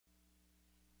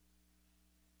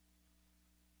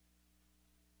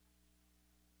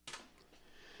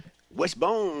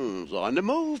Wishbone's on the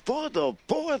move for the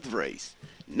fourth race.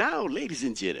 Now, ladies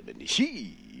and gentlemen,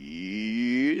 she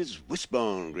is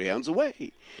Wishbone. Greyhounds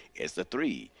away. It's the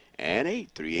 3-8.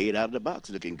 3-8 out of the box,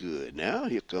 looking good. Now,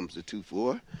 here comes the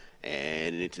 2-4.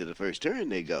 And into the first turn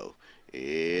they go.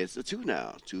 It's the 2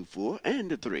 now. 2-4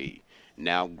 and the 3.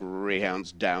 Now,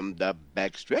 Greyhounds down the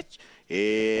backstretch.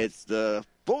 It's the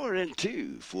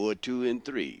 4-2. 4-2 and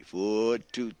 3.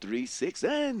 4-2, 3, 6,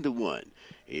 and the 1.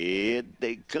 Here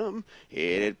they come,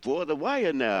 headed for the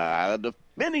wire now.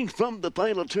 Defending from the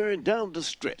final turn down the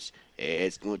stretch.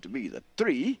 It's going to be the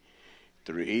 3,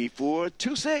 4,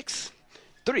 2, 6.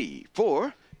 3,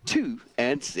 4, 2,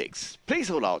 and 6. Please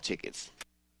hold all tickets.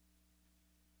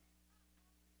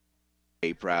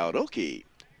 A proud okay.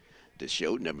 The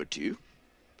show number 2.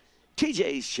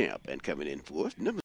 TJ's champ and coming in fourth. Number